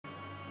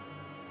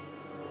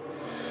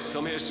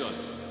come here, son.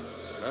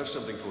 I have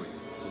something for you.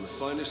 I'm the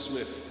finest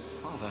smith.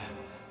 Father.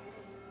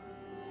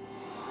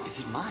 Is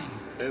it mine?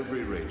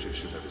 Every ranger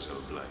should have his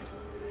own blade.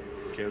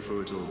 Care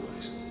for it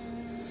always.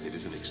 It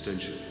is an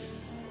extension of you.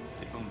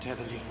 It won't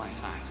ever leave my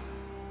side.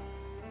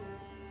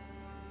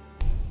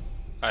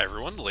 Hi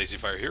everyone,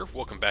 LazyFire here.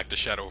 Welcome back to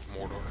Shadow of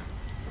Mordor.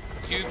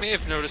 You may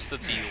have noticed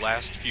that the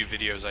last few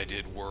videos I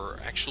did were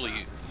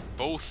actually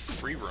both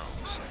free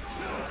roams.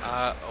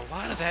 A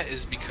lot of that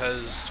is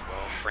because,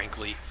 well,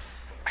 frankly,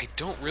 I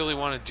don't really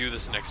want to do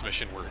this next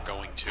mission we're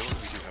going to, and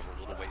we do have a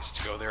little ways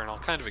to go there, and I'll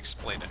kind of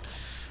explain it.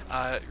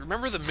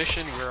 Remember the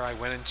mission where I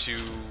went into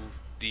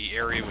the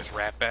area with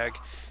Ratbag,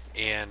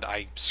 and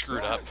I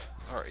screwed up?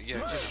 Alright, yeah,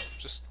 you know,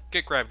 just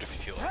get grabbed if you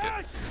feel like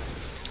it.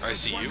 I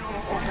see you.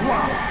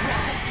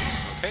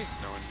 Okay,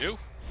 no one knew.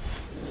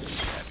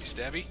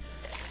 Stabby,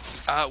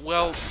 stabby.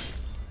 Well,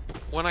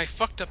 when I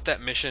fucked up that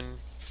mission,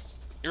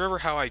 you remember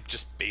how I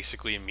just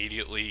basically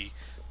immediately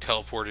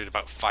teleported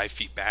about 5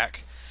 feet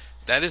back?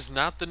 That is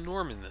not the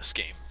norm in this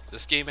game.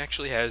 This game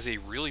actually has a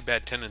really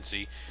bad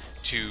tendency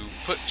to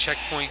put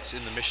checkpoints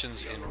in the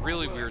missions in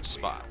really weird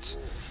spots.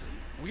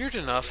 Weird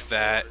enough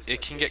that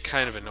it can get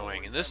kind of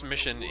annoying, and this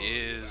mission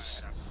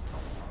is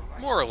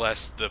more or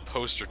less the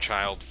poster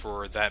child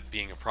for that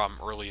being a problem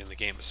early in the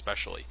game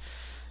especially.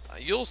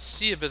 You'll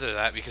see a bit of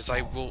that because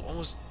I will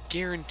almost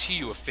guarantee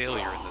you a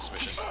failure in this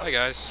mission. Hi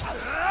guys.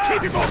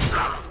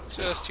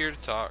 Just here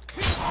to talk.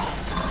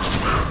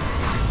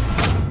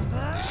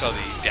 You saw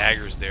the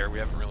daggers there. We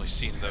haven't really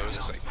seen those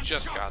because I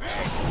just got them.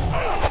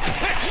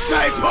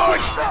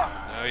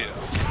 No, you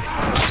don't.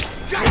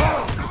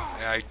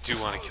 Yeah, I do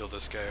want to kill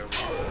this guy over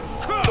here.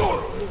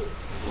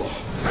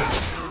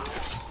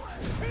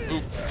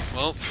 Oop.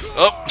 Well,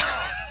 oh!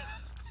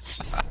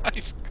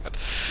 He's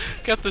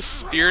got the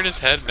spear in his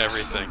head and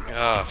everything.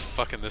 Ah,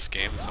 fucking this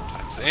game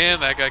sometimes.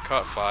 And that guy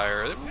caught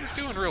fire. We're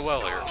doing real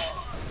well here.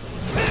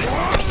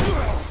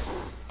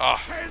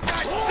 Ah.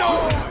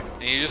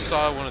 And you just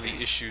saw one of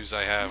the issues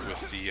I have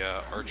with the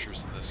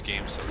archers in this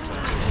game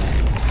sometimes.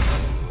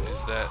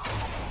 Is that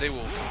they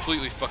will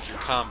completely fuck your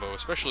combo,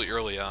 especially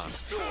early on.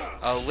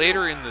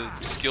 Later in the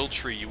skill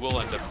tree, you will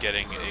end up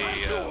getting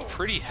a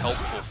pretty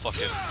helpful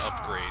fucking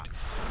upgrade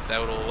that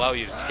will allow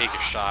you to take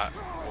a shot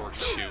or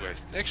two,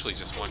 actually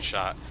just one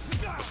shot,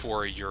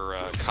 before your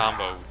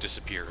combo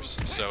disappears.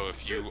 So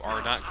if you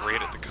are not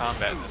great at the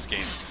combat in this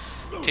game,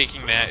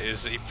 taking that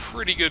is a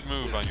pretty good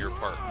move on your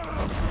part.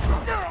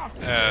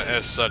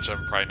 As such,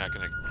 I'm probably not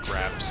going to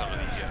grab some of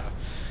the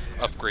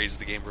upgrades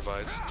the game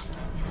provides.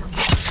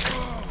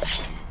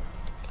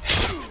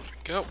 There we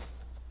go.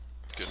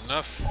 Good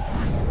enough.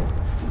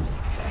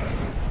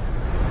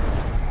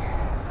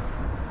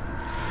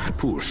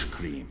 Push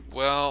cream.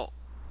 Well,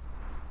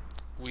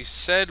 we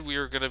said we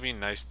were going to be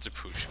nice to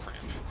Push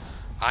Cramp.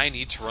 I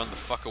need to run the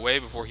fuck away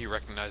before he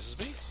recognizes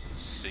me.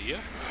 See ya.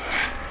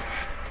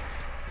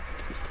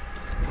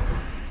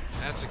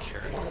 That's a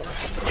carrot.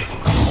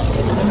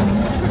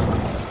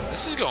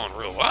 This is going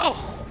real well.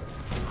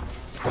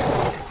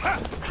 I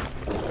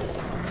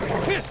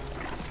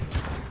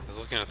was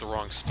looking at the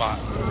wrong spot.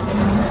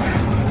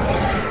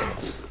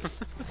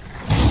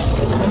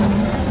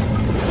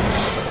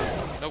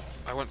 Nope,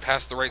 I went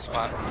past the right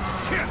spot.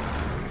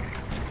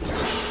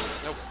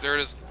 Nope, there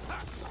it is.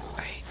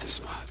 I hate this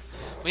spot.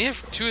 When you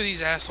have two of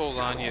these assholes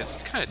on you,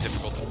 it's kind of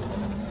difficult to...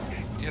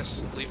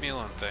 Yes, leave me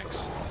alone,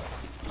 thanks.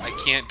 I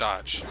can't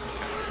dodge.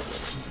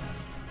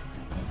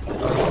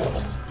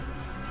 Okay.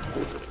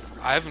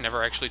 I've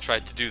never actually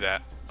tried to do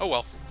that. Oh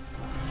well.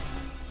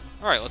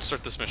 Alright, let's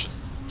start this mission.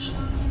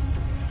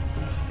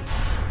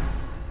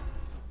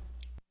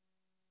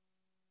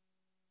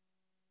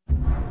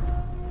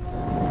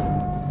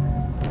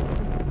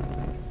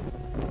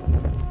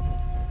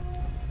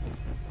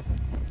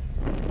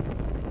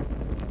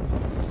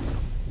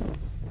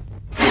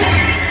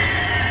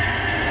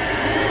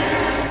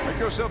 Make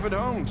yourself at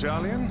home,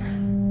 Talion.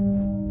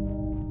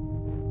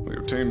 We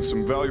obtained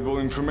some valuable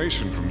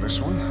information from this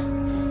one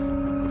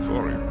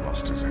before he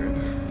lost his head.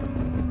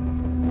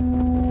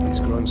 These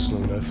grunts know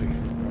nothing.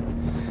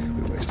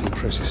 We're wasting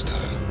precious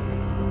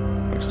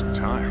time. Wasting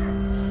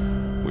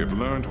time? We've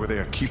learned where they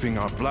are keeping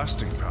our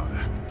blasting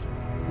powder.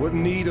 What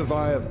need have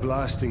I of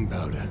blasting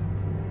powder?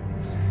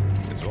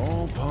 It's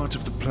all part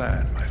of the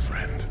plan, my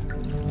friend.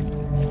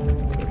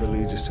 Whatever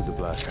leads us to the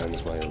Black Hand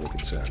is my only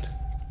concern.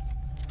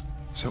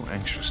 So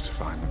anxious to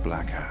find the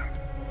Black Hand.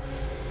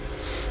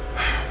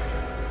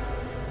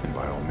 And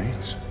by all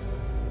means,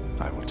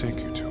 I will take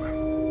you to him.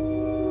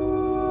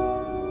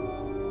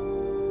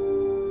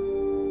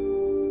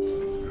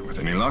 With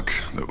any luck,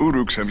 the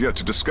Uruks have yet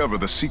to discover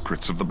the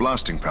secrets of the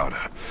blasting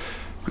powder.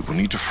 We will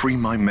need to free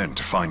my men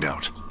to find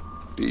out.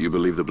 Do you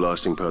believe the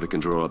blasting powder can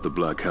draw out the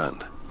Black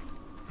Hand?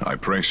 I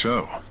pray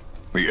so.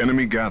 The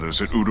enemy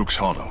gathers at Uruk's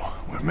Hollow,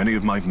 where many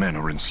of my men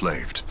are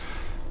enslaved.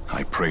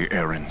 I pray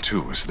Eren,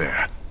 too, is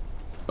there.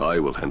 I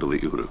will handle the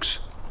Uruks.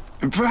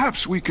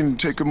 Perhaps we can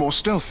take a more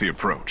stealthy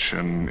approach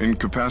and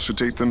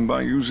incapacitate them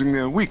by using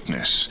their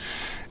weakness.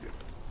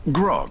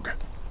 Grog.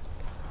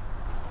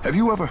 Have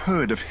you ever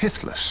heard of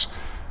Hithless?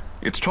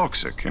 It's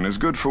toxic and is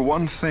good for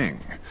one thing.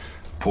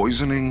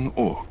 Poisoning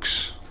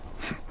orcs.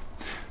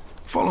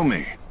 Follow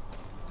me.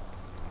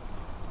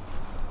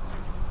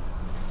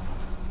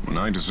 When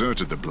I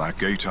deserted the Black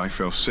Gate, I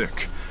fell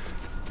sick.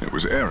 It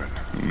was Erin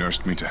who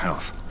nursed me to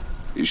health.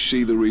 Is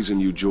she the reason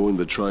you joined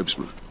the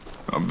tribesmen?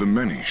 Of the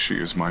many, she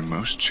is my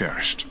most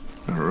cherished.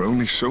 There are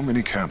only so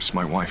many camps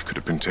my wife could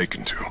have been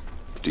taken to.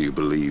 Do you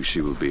believe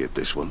she will be at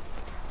this one?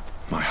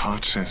 My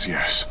heart says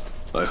yes.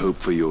 I hope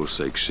for your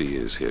sake she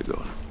is, here,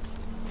 God.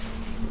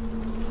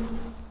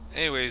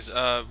 Anyways,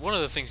 one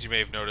of the things you may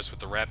have noticed with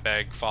the rat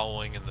bag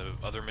following in the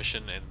other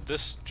mission and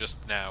this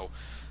just now,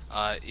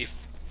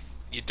 if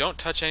you don't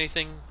touch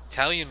anything,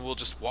 Talion will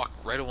just walk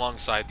right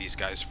alongside these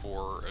guys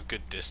for a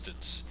good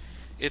distance.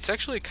 It's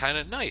actually kind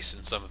of nice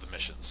in some of the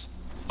missions.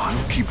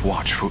 I'll keep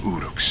watch for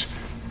Uruks.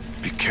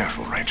 Be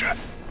careful, Ranger.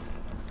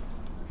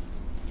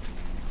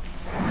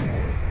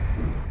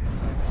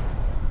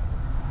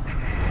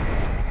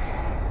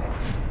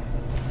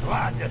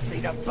 Glad to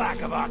see the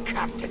back of our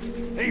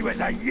captain. He was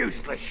a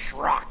useless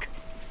schrock.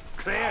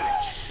 Clearly,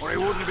 or he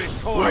wouldn't have been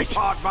torn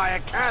apart by a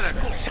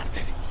cannon.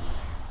 Something.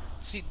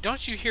 See,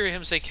 don't you hear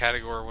him say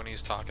category when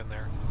he's talking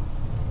there?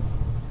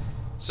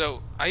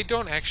 So, I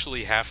don't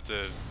actually have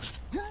to,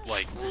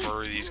 like,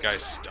 murder these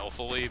guys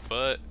stealthily,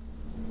 but,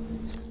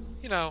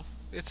 you know,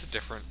 it's a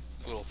different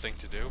little thing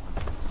to do.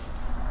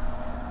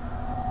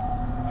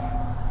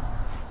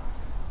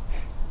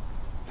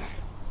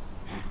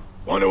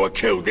 Want to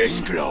kill this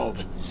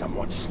globe?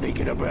 Someone's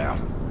sneaking about.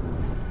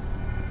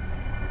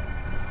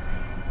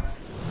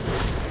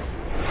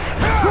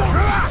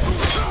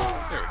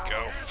 There we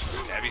go.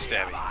 Stabby,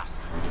 stabby.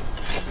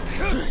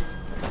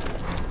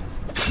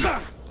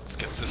 Let's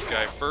get this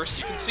guy first.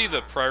 You can see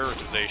the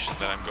prioritization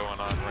that I'm going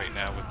on right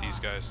now with these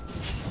guys.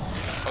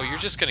 Oh, you're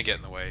just gonna get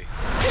in the way.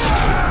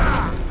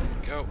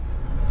 Go.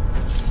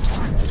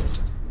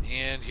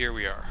 And here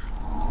we are.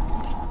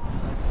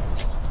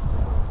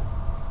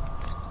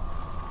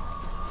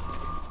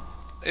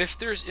 If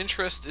there's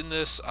interest in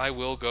this, I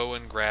will go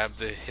and grab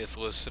the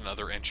Hithless and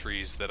other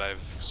entries that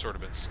I've sort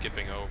of been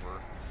skipping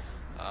over.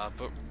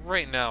 But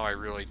right now, I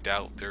really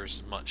doubt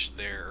there's much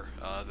there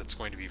that's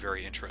going to be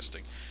very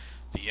interesting.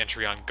 The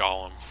entry on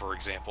Gollum, for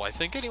example. I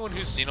think anyone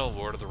who's seen a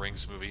Lord of the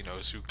Rings movie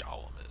knows who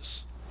Gollum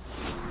is.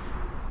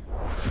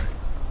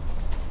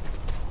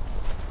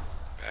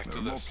 Back to There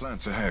are more this.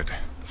 plants ahead.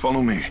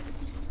 Follow me.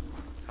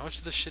 How much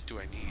of this shit do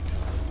I need?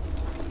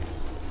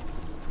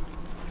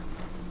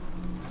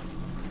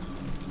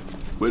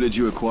 Where did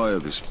you acquire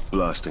this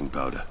blasting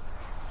powder?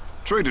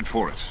 Traded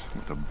for it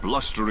with a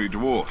blustery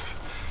dwarf.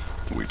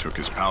 We took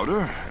his powder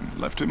and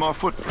left him our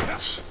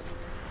footprints.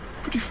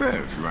 Pretty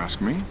fair, if you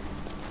ask me.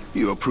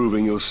 You are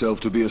proving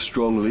yourself to be a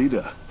strong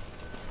leader.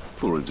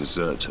 For a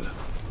deserter.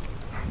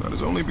 That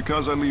is only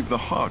because I leave the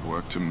hard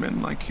work to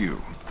men like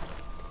you.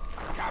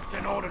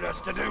 Captain ordered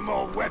us to do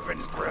more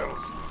weapons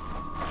drills.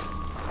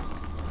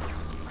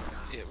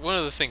 Yeah, one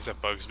of the things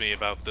that bugs me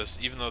about this,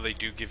 even though they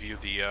do give you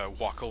the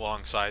walk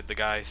alongside the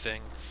guy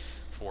thing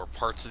for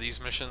parts of these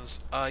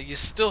missions, you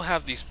still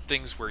have these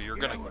things where you're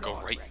gonna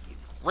go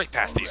right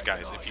past these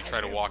guys if you try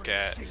to walk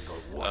at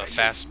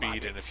fast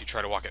speed, and if you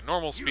try to walk at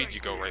normal speed, you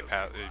go right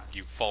past,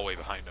 you fall way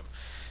behind them.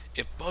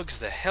 It bugs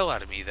the hell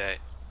out of me that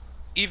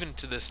even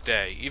to this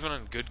day, even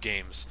on good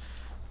games,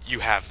 you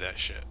have that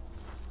shit.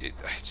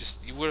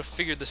 You would have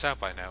figured this out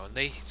by now, and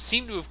they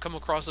seem to have come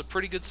across a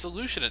pretty good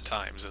solution at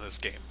times in this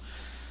game.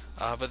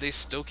 But they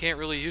still can't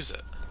really use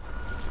it.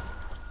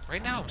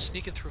 Right now, I'm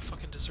sneaking through a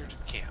fucking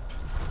deserted camp.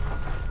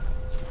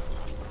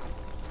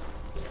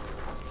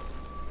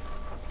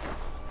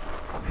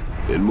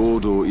 In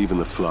Mordor, even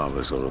the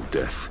flowers are of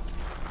death.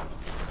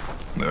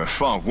 There are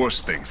far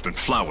worse things than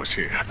flowers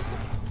here.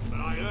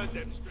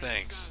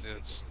 Thanks.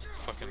 It's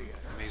fucking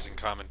amazing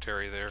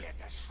commentary there. Get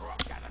the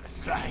schrock out of the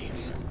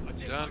slaves.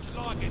 Done.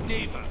 Like a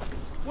diva.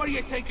 What do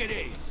you think it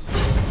is?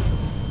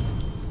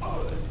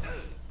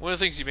 One of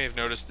the things you may have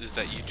noticed is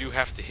that you do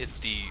have to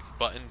hit the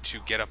button to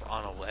get up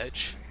on a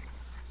ledge.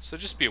 So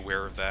just be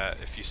aware of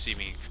that if you see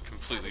me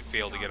completely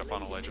fail to get up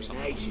on a ledge or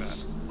something like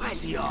that.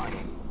 Where's he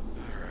hiding?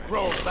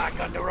 Crawl back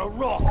under a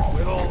rock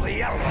with all the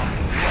yellow.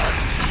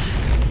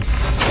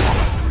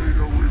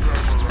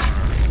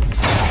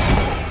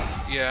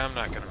 Yeah, I'm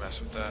not gonna mess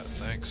with that,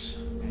 thanks.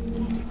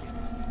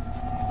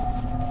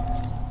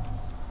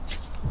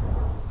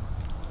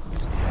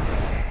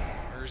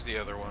 Where's the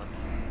other one?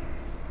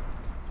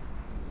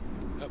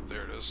 Oh,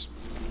 there it is.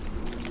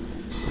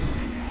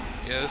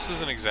 Yeah, this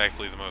isn't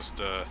exactly the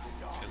most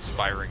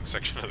inspiring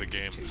section of the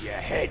game. To your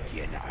head,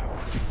 you know.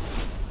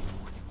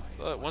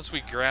 But once we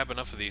grab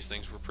enough of these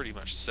things, we're pretty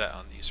much set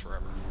on these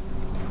forever.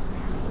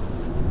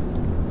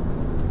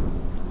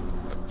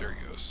 Oh, there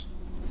he goes.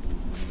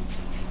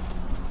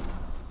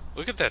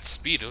 Look at that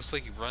speed. It looks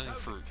like he's running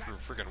through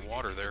friggin'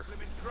 water there.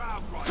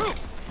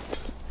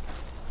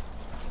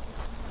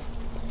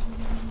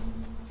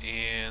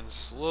 And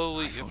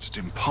slowly... I thought it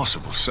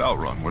impossible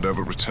Sauron would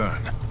ever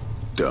return.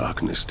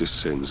 Darkness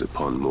descends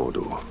upon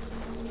Mordor.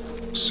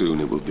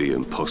 Soon it will be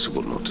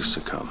impossible not to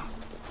succumb.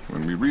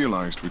 When we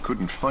realized we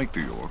couldn't fight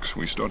the orcs,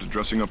 we started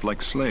dressing up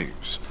like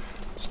slaves,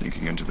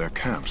 sneaking into their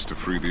camps to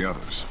free the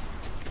others.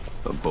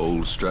 A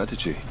bold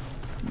strategy.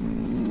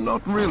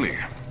 Not really.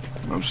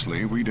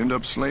 Mostly, we'd end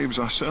up slaves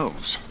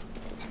ourselves.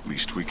 At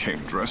least we came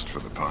dressed for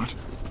the part.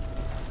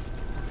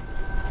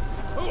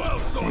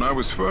 When I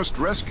was first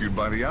rescued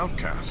by the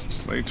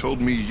outcasts, they told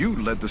me you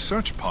led the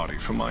search party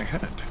for my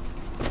head.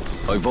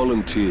 I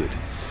volunteered.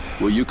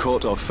 Were you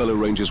caught, our fellow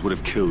rangers would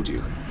have killed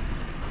you.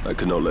 I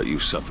could not let you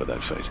suffer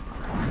that fate.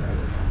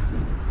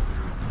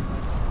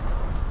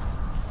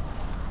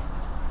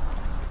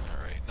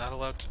 Alright, not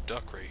allowed to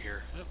duck right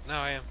here. Oh,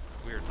 now I am.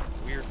 Weird.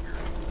 Weird.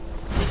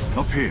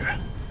 Up here,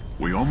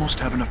 we almost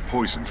have enough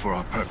poison for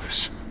our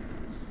purpose.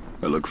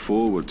 I look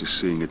forward to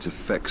seeing its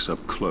effects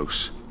up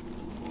close.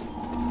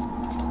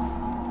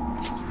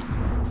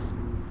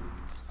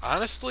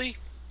 Honestly,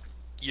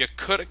 you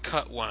could have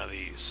cut one of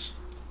these.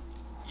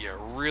 You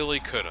really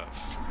could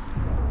have.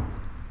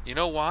 You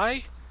know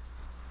why?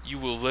 You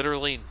will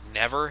literally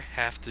never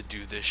have to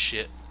do this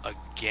shit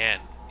again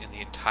in the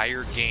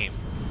entire game.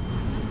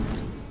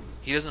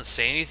 He doesn't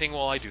say anything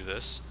while I do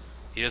this.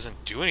 He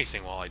doesn't do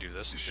anything while I do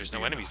this. There's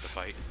no enemies to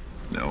fight.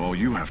 Now all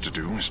you have to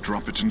do is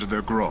drop it into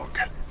their grog.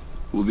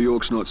 Will the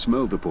orcs not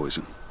smell the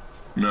poison?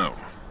 No.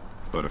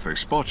 But if they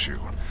spot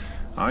you,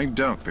 I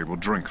doubt they will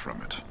drink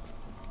from it.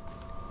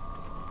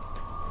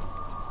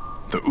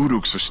 The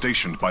Uruks are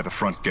stationed by the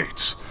front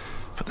gates.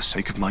 For the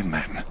sake of my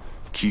men,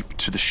 keep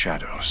to the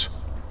shadows.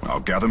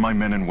 I'll gather my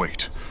men and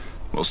wait.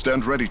 We'll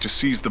stand ready to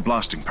seize the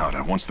blasting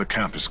powder once the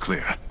camp is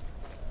clear.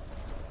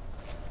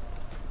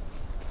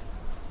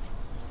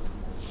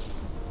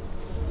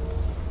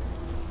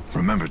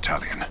 Remember,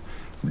 Talion,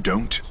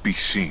 don't be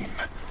seen.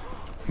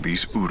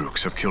 These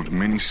Uruks have killed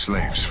many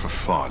slaves for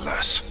far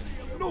less.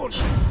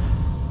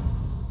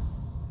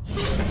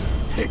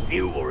 If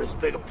you were as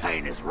big a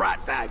pain as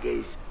Ratbag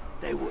is,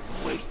 they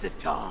wouldn't waste the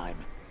time.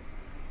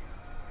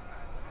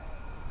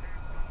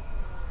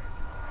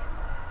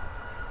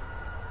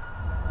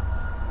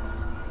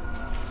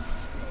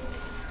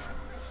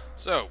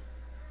 So,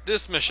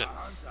 this mission,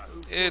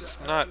 it's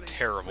not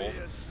terrible.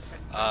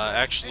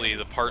 Actually,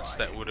 the parts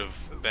that would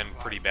have been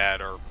pretty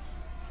bad are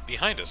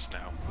behind us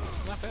now.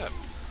 It's not bad.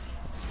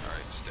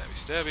 Alright,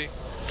 stabby.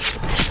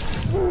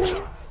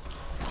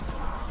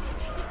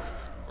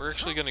 We're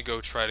actually going to go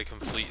try to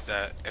complete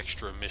that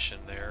extra mission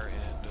there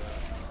and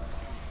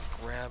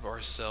grab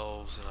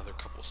ourselves another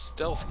couple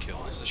stealth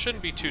kills. It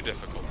shouldn't be too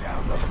difficult.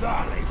 Down the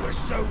valley was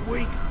so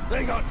weak,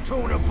 they got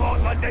torn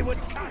apart like they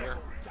was cattle.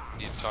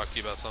 Need to talk to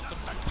you about something.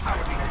 There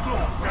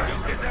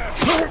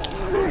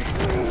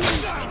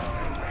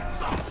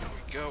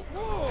we go.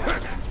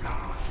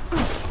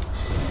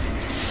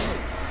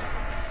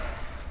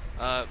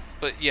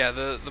 But yeah,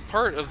 the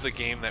part of the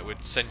game that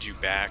would send you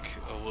back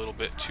a little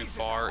bit too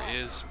far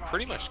is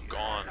pretty much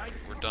gone.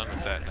 We're done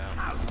with that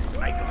now.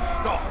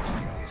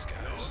 These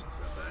guys.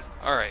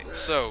 Alright,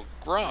 so,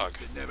 Grog.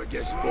 Never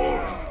gets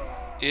boring.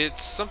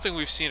 It's something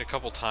we've seen a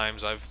couple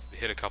times. I've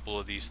hit a couple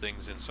of these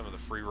things in some of the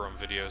free roam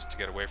videos to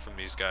get away from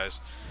these guys.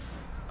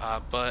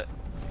 But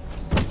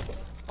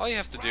all you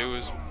have to do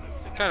is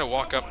kind of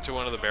walk up to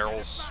one of the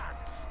barrels,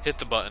 hit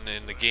the button,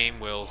 and the game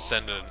will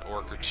send an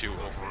orc or two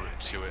over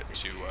to it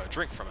to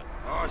drink from it.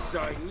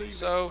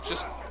 So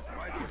just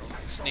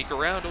sneak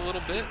around a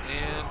little bit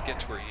and get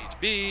to where you need to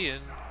be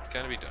and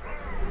kind of be done with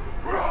it.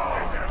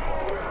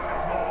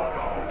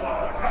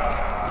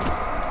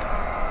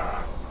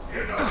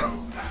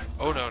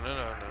 Oh no,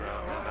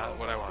 not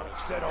what I wanted.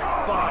 Set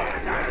on fire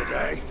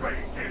today.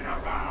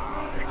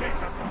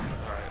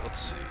 Alright, let's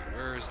see.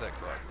 Where is that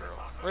grog barrel?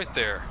 Right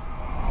there.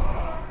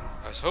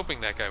 I was hoping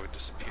that guy would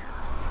disappear.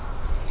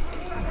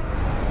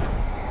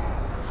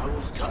 I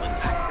was coming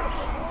back from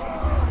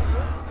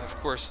hunting. Of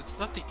course, it's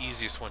not the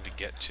easiest one to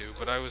get to,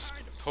 but I was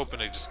hoping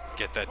to just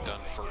get that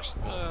done first.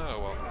 Oh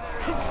well.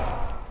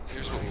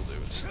 Here's what we'll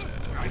do instead.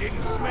 I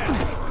didn't smell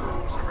any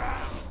ghouls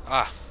around.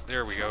 Ah,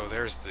 there we go.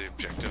 There's the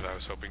objective I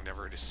was hoping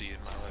never to see in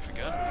my life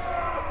again.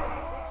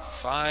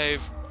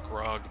 5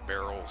 grog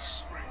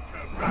barrels.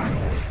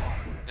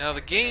 Now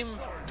the game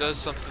does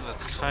something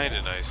that's kind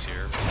of nice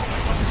here.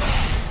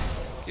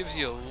 Gives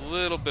you a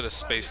little bit of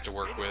space to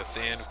work with,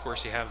 and of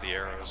course you have the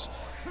arrows.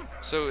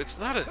 So it's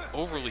not an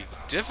overly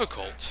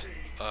difficult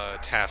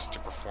task to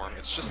perform,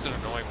 it's just an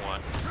annoying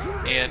one.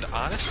 And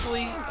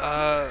honestly,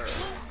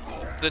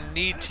 the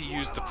need to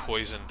use the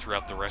poison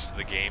throughout the rest of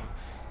the game,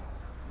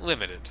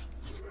 limited.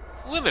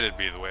 Limited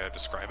be the way I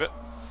describe it.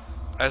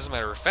 As a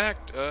matter of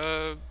fact,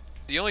 the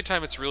only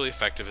time it's really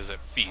effective is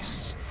at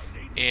feasts.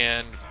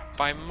 And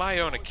by my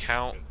own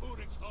account,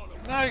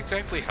 not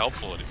exactly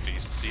helpful at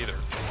feasts either.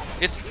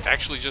 It's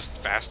actually just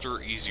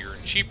faster, easier,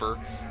 and cheaper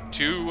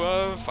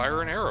to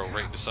fire an arrow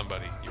right into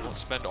somebody. You won't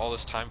spend all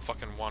this time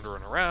fucking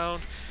wandering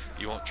around.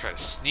 You won't try to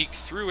sneak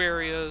through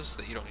areas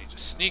that you don't need to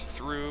sneak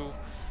through.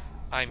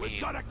 I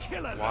mean,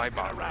 why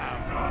bother?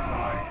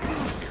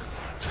 Here.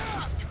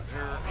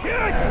 There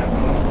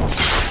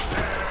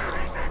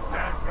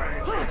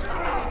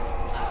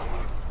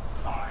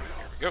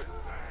we go.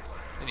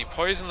 Then you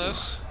poison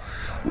this.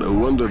 No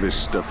wonder this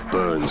stuff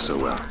burns so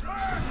well.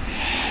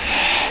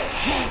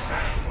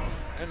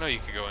 I didn't know you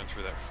could go in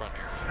through that front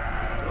area.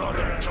 I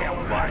don't care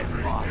why it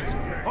lasts.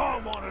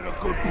 I wanted a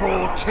good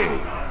broad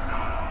tea.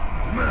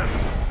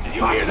 Did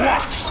you hear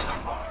that?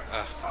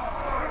 I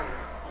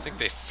think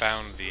they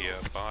found the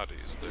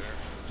bodies there.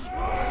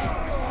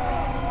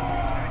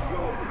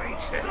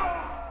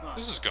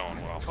 This is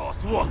going well.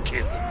 Toss what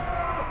killed him?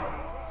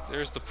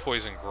 There's the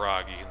poison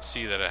grog. You can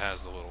see that it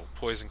has the little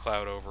poison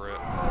cloud over it.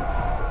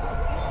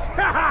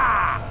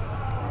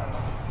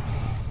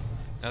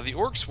 Now the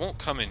orcs won't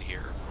come in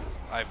here.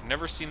 I've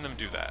never seen them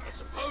do that.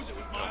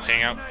 They'll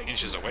hang out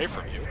inches away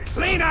from you.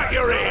 Clean out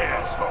your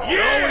ears!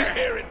 You're always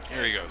hearing.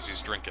 There he goes.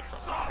 He's drinking from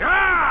it.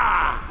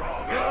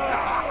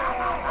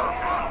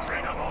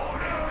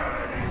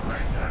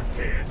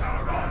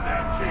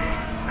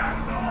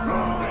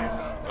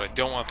 What I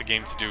don't want the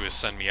game to do is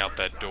send me out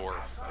that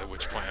door, at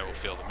which point I will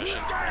fail the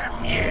mission.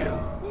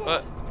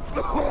 But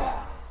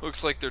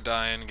looks like they're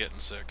dying, getting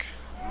sick.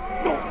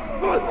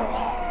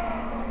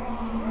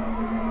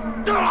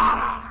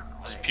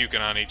 Just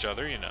puking on each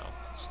other, you know.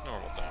 It's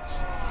normal things.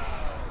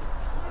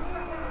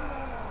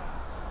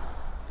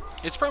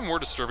 It's probably more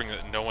disturbing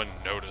that no one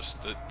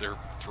noticed that they're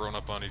thrown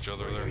up on each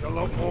other there. A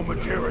lot more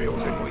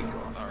materials than we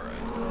got.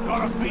 Alright.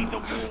 Gotta feed the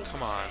wolves.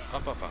 Come on.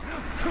 Up, up, up.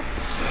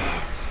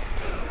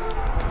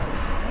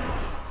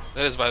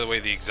 That is, by the way,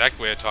 the exact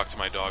way I talk to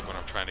my dog when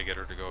I'm trying to get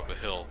her to go up a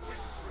hill.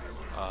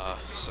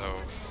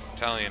 So,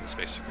 Italian is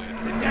basically...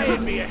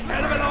 Today'd be a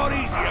hell of a lot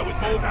easier with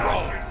more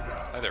grog.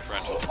 Hi there,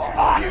 friend. You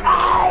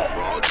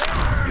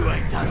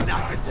ain't done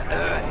nothing to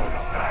earn it.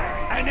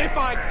 And if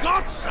I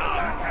got some,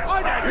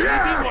 I'd actually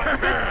be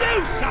wanting to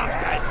do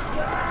something.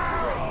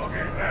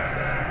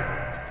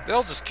 They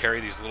all just carry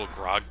these little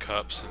grog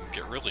cups and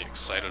get really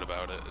excited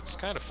about it. It's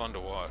kind of fun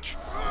to watch.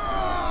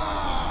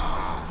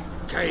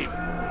 Kate,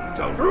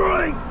 don't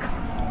drink.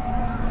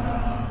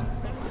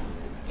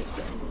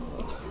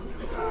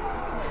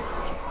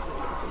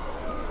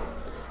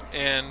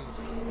 And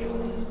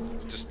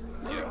just,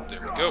 yeah,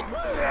 there we go.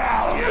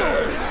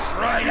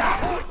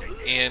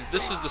 And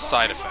this is the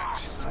side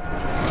effect.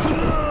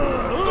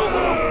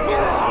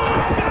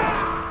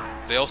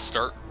 They'll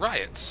start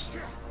riots,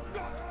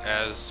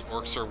 as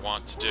orcs are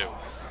wont to do.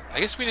 I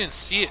guess we didn't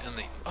see it in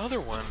the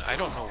other one. I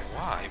don't know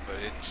why, but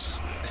it's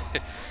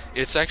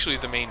it's actually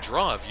the main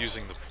draw of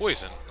using the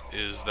poison,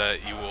 is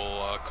that you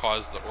will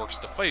cause the orcs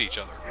to fight each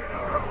other.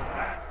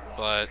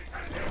 But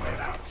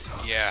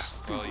yeah,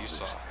 well, you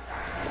saw.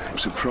 I'm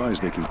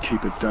surprised they can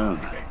keep it down.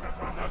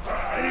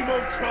 Any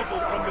more trouble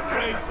from the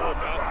grave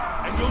order,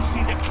 and you'll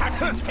see the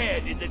captain's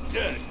head in the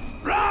dirt.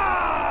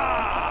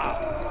 Rah!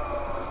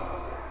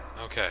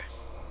 Okay.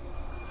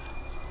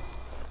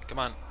 Come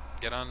on,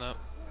 get on the...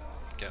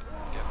 Get.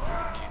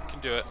 You can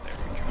do it. There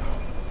we go.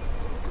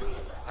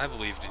 I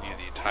believed in you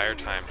the entire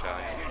time,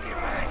 Talia.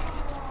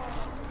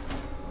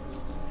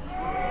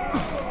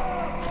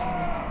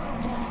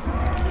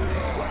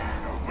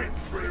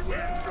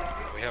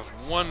 We have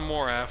one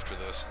more after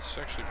this. It's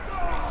actually pretty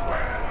far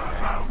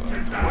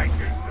away,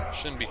 but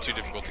shouldn't be too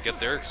difficult to get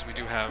there because we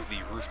do have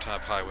the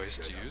rooftop highways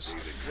to use.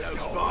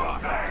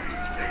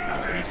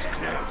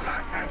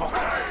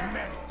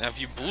 Now, if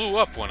you blew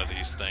up one of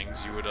these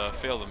things, you would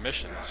fail the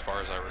mission, as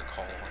far as I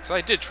recall. Because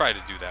I did try to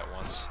do that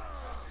once.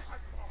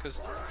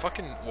 Because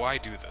fucking why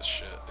do this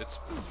shit? It's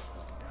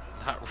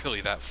not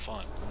really that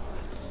fun.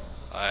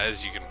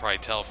 As you can probably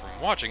tell from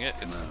watching it,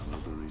 it's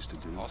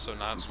also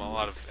not a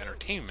lot of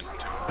entertainment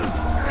to it.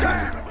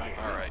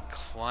 Alright,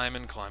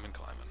 climbing.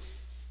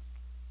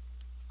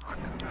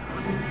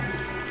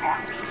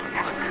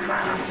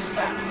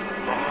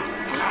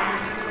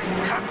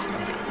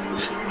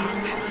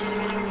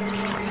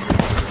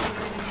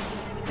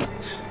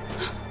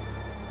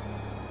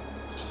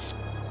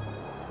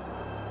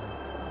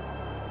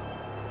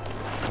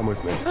 Come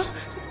with me.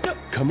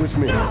 Come with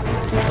me.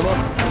 Come on.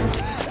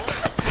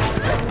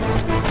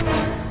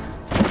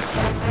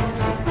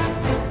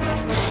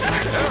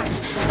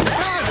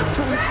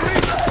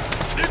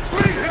 It's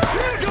me! It's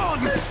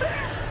Hilgon!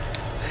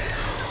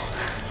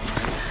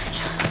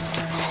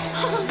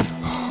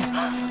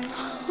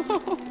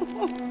 Oh,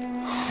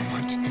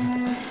 my dear.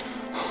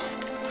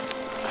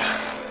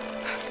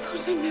 I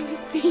thought I'd never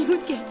see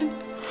you again.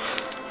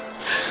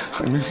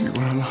 I knew you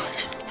were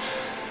alive.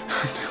 I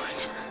knew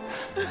it.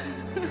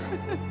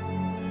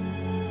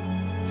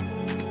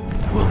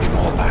 There will be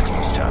more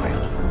battles,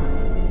 Talia.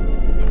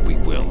 But we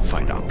will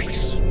find our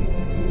peace.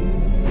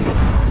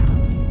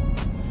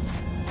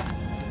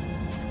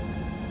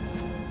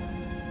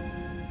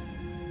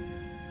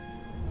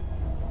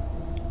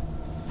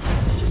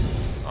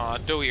 Aw,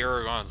 Doey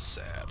Aragon's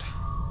sad.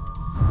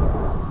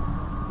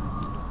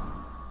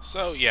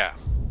 So, yeah.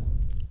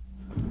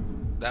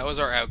 That was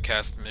our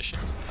Outcast mission.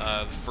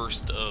 The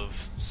first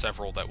of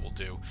several that we'll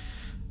do.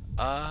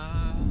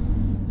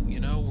 You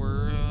know,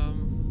 we're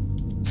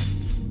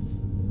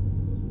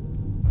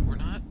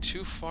not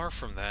too far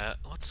from that.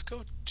 Let's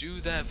go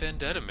do that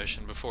Vendetta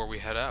mission before we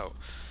head out.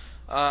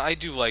 I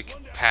do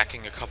like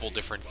packing a couple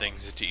different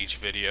things into each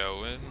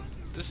video, and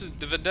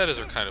the vendettas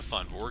are kind of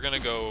fun, but we're gonna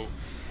go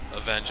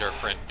avenge our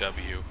friend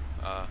W.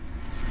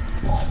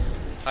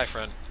 Hi,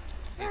 friend.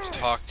 I need to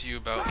talk to you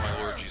about my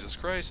Lord Jesus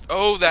Christ.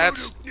 Oh,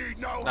 that's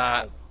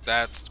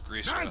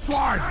Greaser.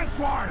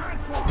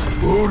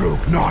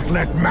 Uruk not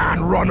let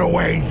man run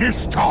away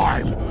this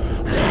time.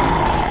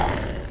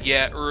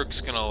 Yeah,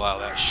 Uruk's gonna allow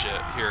that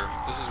shit. Here,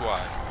 this is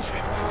why.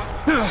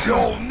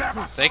 You'll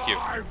never. Thank you.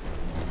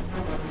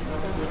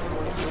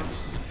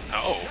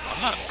 No,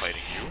 I'm not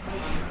fighting you.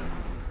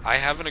 I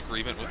have an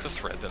agreement with the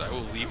thread that I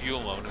will leave you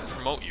alone and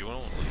promote you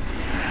only.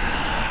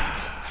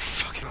 I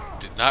fucking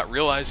did not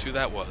realize who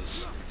that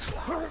was.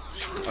 I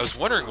was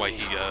wondering why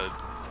he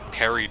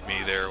parried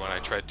me there when I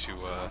tried to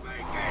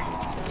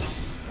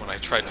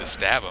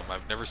stab him.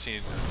 I've never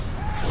seen.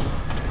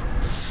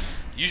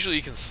 Usually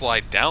you can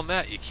slide down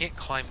that. You can't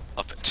climb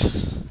up it.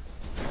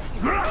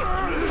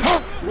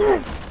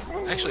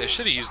 Actually, I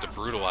should have used a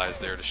brutalize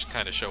there to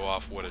kind of show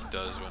off what it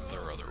does when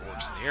there are other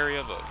orcs in the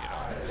area, but you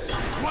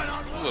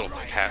know, a little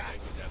pat.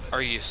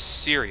 Are you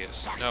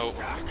serious? No.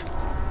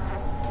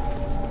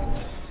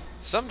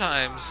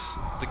 Sometimes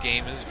the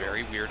game is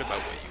very weird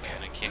about what you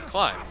can and can't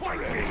climb.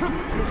 Don't.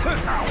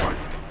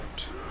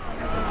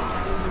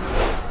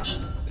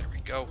 There we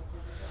go.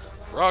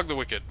 Rog the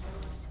Wicked.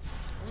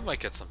 We might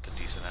get something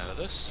decent out of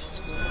this.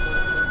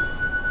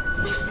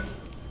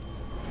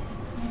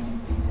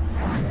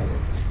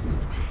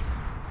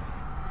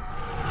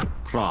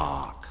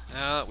 Proc.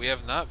 We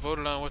have not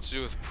voted on what to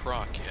do with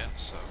Proc yet,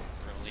 so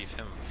we're gonna leave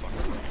him the fuck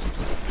alone.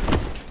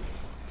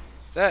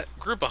 That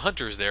group of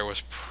hunters there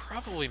was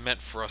probably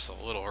meant for us a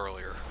little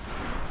earlier.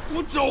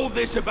 What's all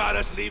this about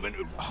us leaving?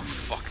 Oh,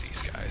 fuck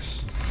these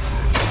guys.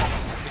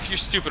 If you're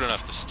stupid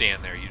enough to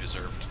stand there, you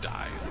deserve to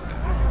die like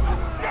that.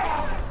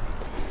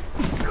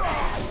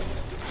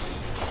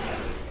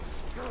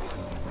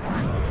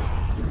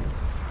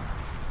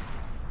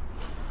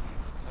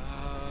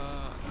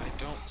 I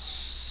don't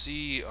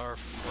see our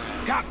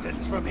friend.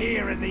 Captains from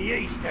here in the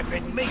east have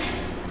been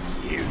meeting.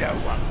 You know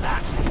what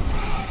that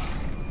means.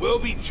 We'll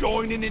be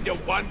joining into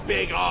one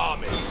big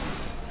army.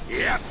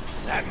 Yep,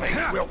 that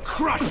means we'll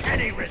crush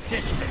any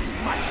resistance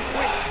much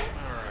quicker.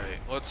 Alright,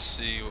 let's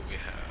see what we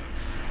have.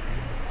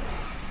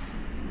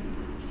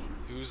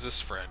 Who's this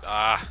friend?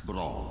 Ah,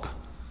 Brog.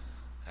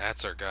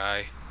 that's our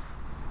guy.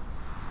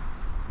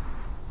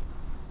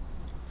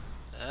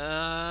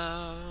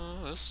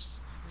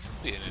 This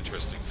will be an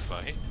interesting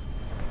fight.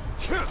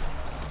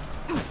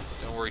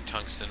 Don't worry,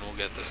 Tungsten, we'll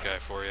get this guy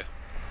for you.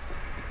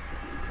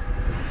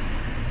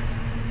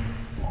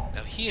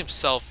 Now, he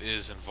himself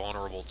is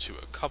invulnerable to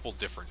a couple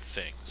different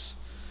things.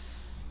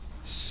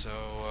 So,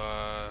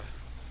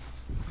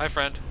 hi,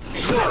 friend.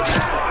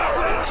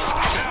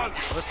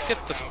 Let's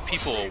get the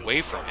people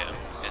away from him,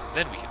 and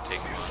then we can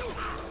take him on.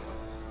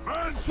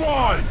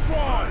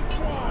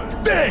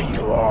 There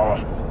you are!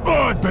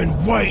 I've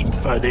been waiting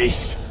for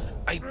this!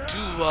 I do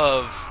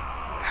love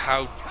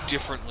how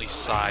differently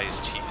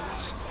sized he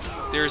is.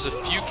 There's a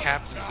few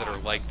captains that are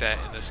like that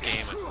in this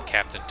game, and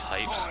captain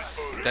types,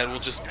 that will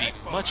just be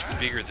much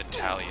bigger than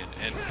Talion.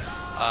 And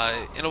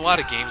in a lot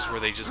of games where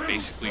they just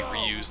basically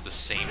reuse the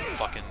same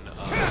fucking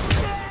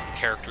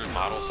character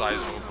model size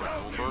over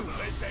and over,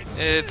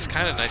 it's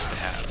kind of nice to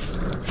have.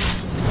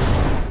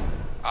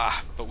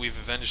 Ah, but we've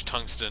avenged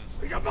Tungsten.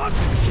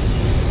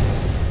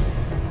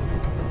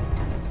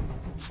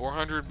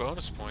 400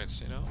 bonus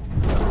points, you know?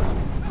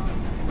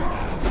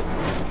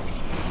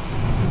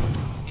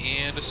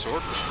 And a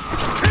sword.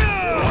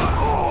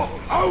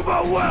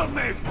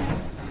 Overwhelming!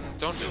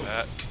 Don't do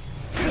that.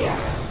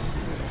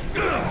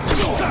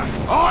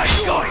 I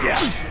got ya!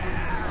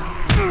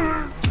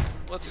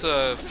 Let's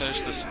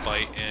finish this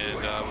fight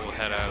and we'll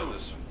head out of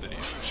this video,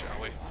 shall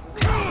we?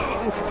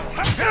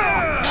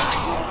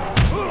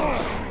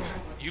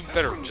 You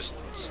better just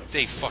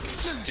stay fucking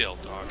still,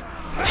 dog.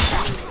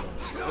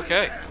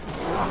 Okay.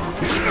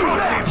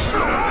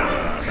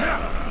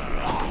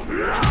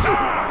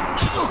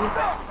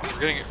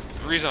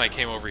 The reason I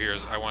came over here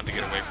is I wanted to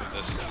get away from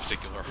this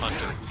particular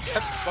hunter who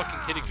kept fucking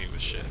hitting me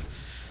with shit.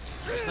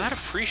 I was not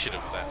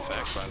appreciative of that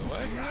fact, by the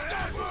way.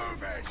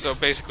 So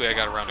basically I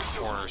got around a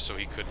corner so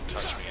he couldn't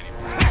touch me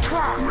anymore.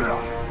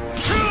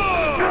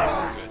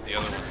 Good, the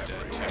other one's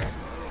dead too.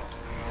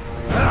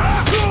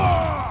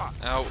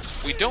 Now,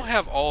 we don't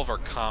have all of our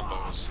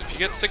combos. If you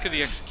get sick of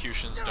the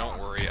executions, don't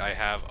worry, I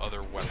have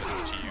other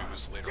weapons to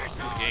use later on in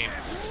the game.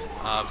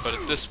 But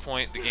at this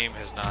point, the game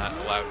has not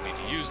allowed me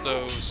to use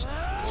those,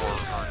 or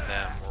earn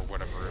them, or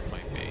whatever it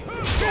might be.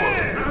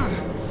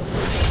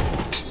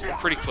 We're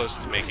pretty close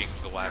to making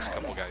the last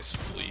couple guys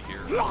flee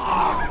here.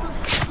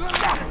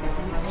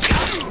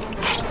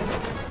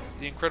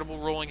 The incredible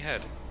rolling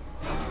head.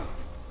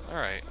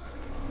 Alright.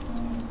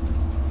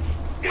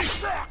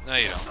 No,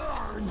 you don't.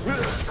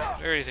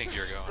 Where do you think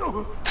you're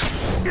going?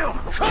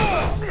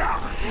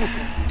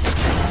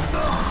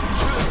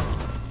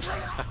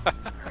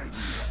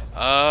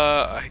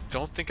 I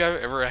don't think I've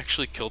ever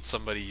actually killed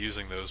somebody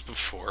using those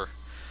before.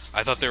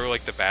 I thought they were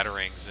like the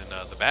batarangs in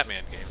the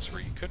Batman games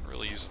where you couldn't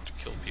really use them to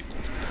kill people.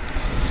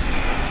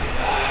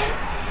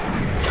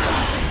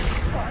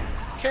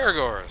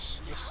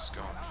 Caragors! This is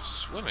going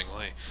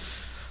swimmingly.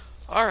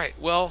 Alright,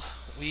 well,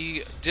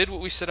 we did what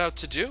we set out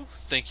to do.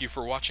 Thank you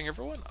for watching,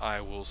 everyone.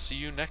 I will see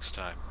you next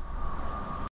time.